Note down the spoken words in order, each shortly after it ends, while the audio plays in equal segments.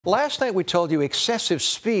Last night we told you excessive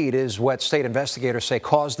speed is what state investigators say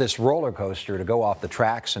caused this roller coaster to go off the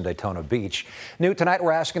tracks in Daytona Beach. New tonight,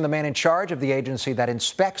 we're asking the man in charge of the agency that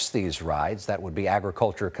inspects these rides, that would be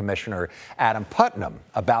Agriculture Commissioner Adam Putnam,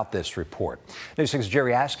 about this report. News 6's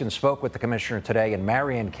Jerry Askin spoke with the commissioner today in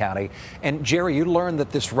Marion County. And Jerry, you learned that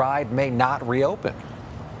this ride may not reopen.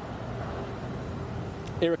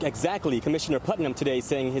 Eric, exactly. Commissioner Putnam today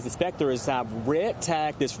saying his inspectors have red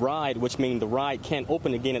tagged this ride, which means the ride can't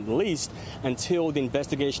open again at least until the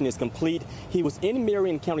investigation is complete. He was in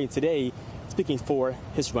Marion County today speaking for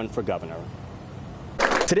his run for governor.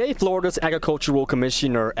 Today, Florida's Agricultural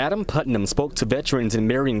Commissioner Adam Putnam spoke to veterans in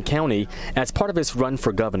Marion County as part of his run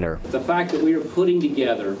for governor. The fact that we are putting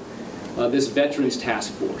together this Veterans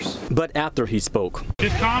Task Force. But after he spoke,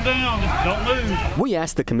 just calm down, just don't move. We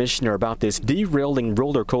asked the commissioner about this derailing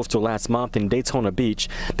roller coaster last month in Daytona Beach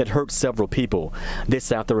that hurt several people.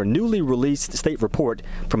 This after a newly released state report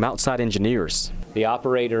from outside engineers. The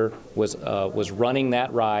operator was running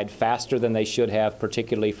that ride faster than they should have,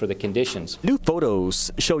 particularly for the conditions. New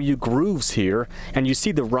photos show you grooves here, and you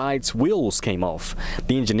see the ride's wheels came off.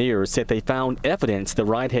 The engineers said they found evidence the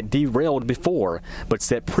ride had derailed before, but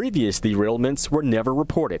said previous derailments were never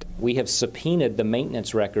reported. We have subpoenaed the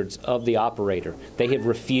maintenance records of the operator. They have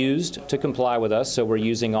refused to comply with us, so we're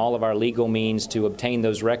using all of our legal means to obtain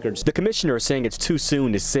those records. The commissioner is saying it's too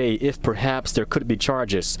soon to say if perhaps there could be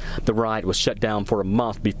charges. The ride was shut down for a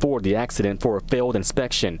month before the accident for a failed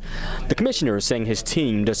inspection. The commissioner is saying his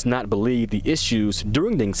team does not believe the issues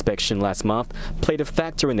during the inspection last month played a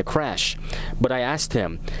factor in the crash. But I asked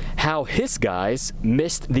him how his guys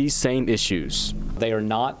missed these same issues. They are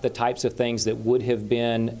not the types of things that would have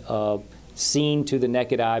been seen to the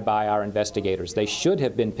naked eye by our investigators. They should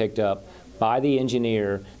have been picked up by the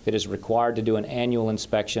engineer that is required to do an annual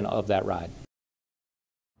inspection of that ride.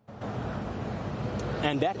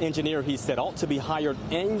 And that engineer, he said, ought to be hired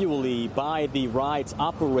annually by the ride's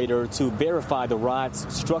operator to verify the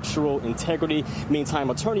ride's structural integrity. Meantime,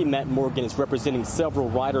 attorney Matt Morgan is representing several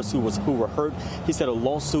riders who were hurt. He said a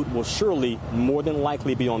lawsuit will surely, more than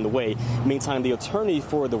likely, be on the way. Meantime, the attorney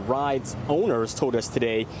for the ride's owners told us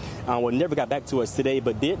today, never got back to us today,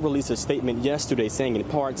 but did release a statement yesterday saying in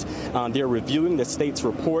part they're reviewing the state's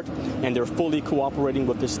report and they're fully cooperating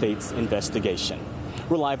with the state's investigation.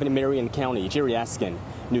 We're live in Marion County. Jerry Askin,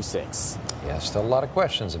 News 6. Yeah, still a lot of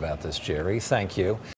questions about this, Jerry. Thank you.